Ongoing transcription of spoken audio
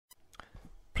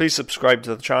Please subscribe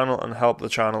to the channel and help the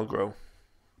channel grow.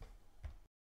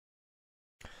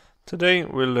 Today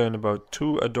we'll learn about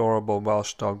two adorable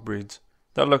Welsh dog breeds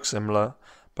that look similar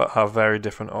but have very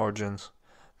different origins,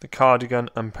 the Cardigan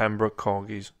and Pembroke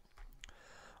Corgis.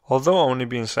 Although only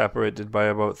being separated by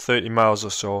about 30 miles or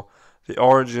so, the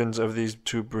origins of these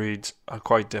two breeds are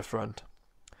quite different.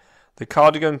 The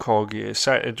Cardigan Corgi is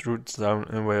set its roots down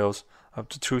in Wales up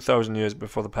to 2,000 years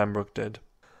before the Pembroke did.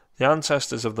 The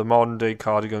ancestors of the modern-day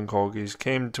Cardigan Corgis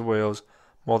came to Wales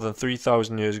more than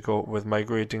 3,000 years ago with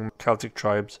migrating Celtic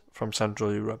tribes from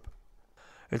Central Europe.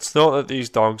 It's thought that these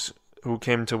dogs who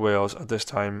came to Wales at this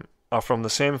time are from the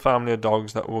same family of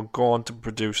dogs that will go on to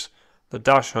produce the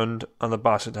Dachshund and the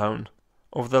Basset Hound.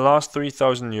 Over the last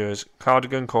 3,000 years,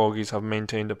 Cardigan Corgis have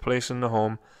maintained a place in the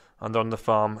home and on the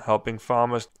farm, helping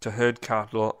farmers to herd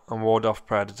cattle and ward off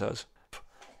predators.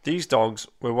 These dogs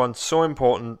were once so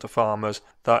important to farmers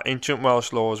that ancient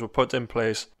Welsh laws were put in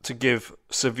place to give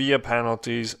severe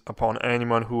penalties upon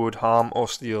anyone who would harm or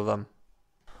steal them.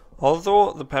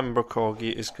 Although the Pembroke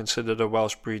Corgi is considered a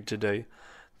Welsh breed today,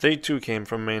 they too came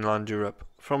from mainland Europe,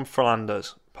 from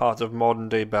Flanders, part of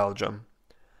modern-day Belgium.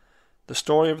 The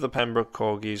story of the Pembroke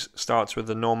Corgis starts with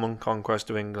the Norman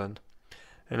conquest of England.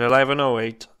 In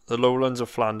 1108, the lowlands of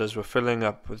Flanders were filling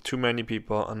up with too many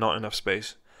people and not enough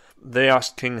space. They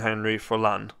asked King Henry for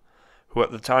land, who at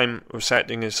the time was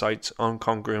setting his sights on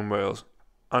conquering Wales,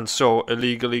 and so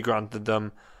illegally granted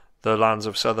them the lands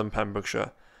of southern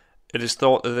Pembrokeshire. It is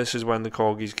thought that this is when the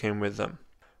Corgis came with them.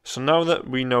 So now that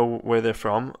we know where they're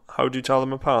from, how do you tell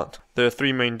them apart? There are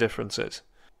three main differences: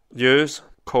 ears,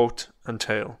 coat and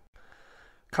tail.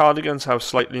 Cardigans have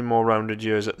slightly more rounded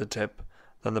ears at the tip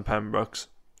than the Pembrokes.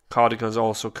 Cardigans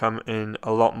also come in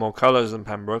a lot more colours than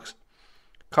Pembrokes.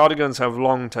 Cardigans have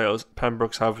long tails,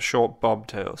 Pembrokes have short bob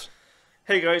tails.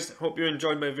 Hey guys, hope you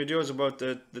enjoyed my videos about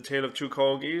the tale of two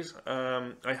Corgis.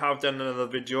 I have done another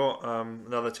video,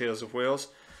 another Tales of Wales.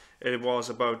 It was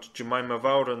about Jemima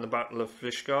Fawr and the Battle of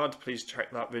Fishguard. Please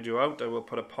check that video out. I will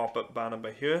put a pop-up banner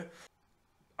by here.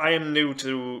 I am new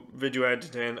to video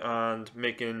editing and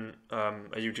making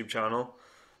a YouTube channel.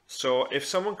 So if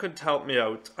someone could help me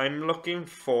out, I would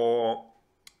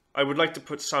like to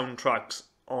put soundtracks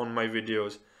on my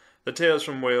videos. The Tales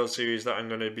from Wales series that I'm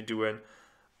going to be doing,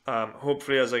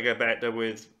 hopefully as I get better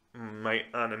with my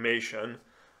animation,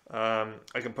 I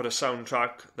can put a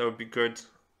soundtrack. That would be good.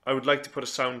 I would like to put a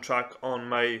soundtrack on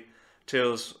my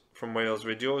Tales from Wales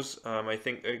videos. I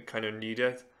think I kind of need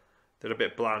it. They're a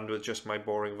bit bland with just my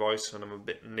boring voice, and I'm a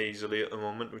bit nasally at the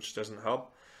moment, which doesn't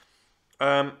help.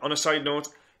 On a side note,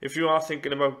 if you are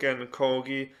thinking about getting a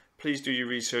Corgi, please do your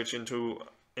research into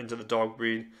the dog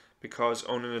breed, because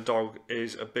owning a dog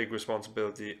is a big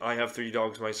responsibility. I have 3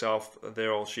 dogs myself.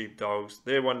 They're all sheep dogs.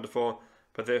 They're wonderful,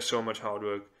 but they're so much hard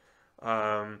work.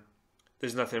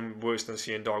 There's nothing worse than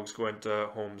seeing dogs go into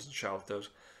homes and shelters.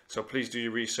 So please do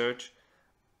your research.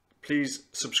 Please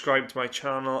subscribe to my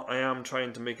channel. I am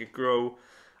trying to make it grow.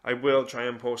 I will try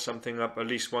and post something up at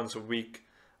least once a week.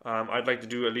 I'd like to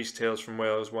do at least Tales from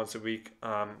Wales once a week.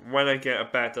 When I get a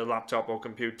better laptop or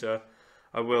computer,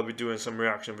 I will be doing some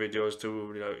reaction videos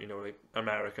to like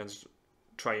Americans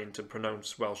trying to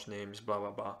pronounce Welsh names, blah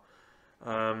blah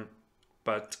blah.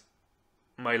 But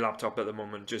my laptop at the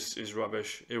moment just is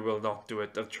rubbish. It will not do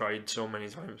it. I've tried so many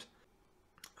times.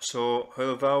 So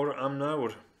hwyl fawr am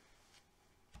nawr.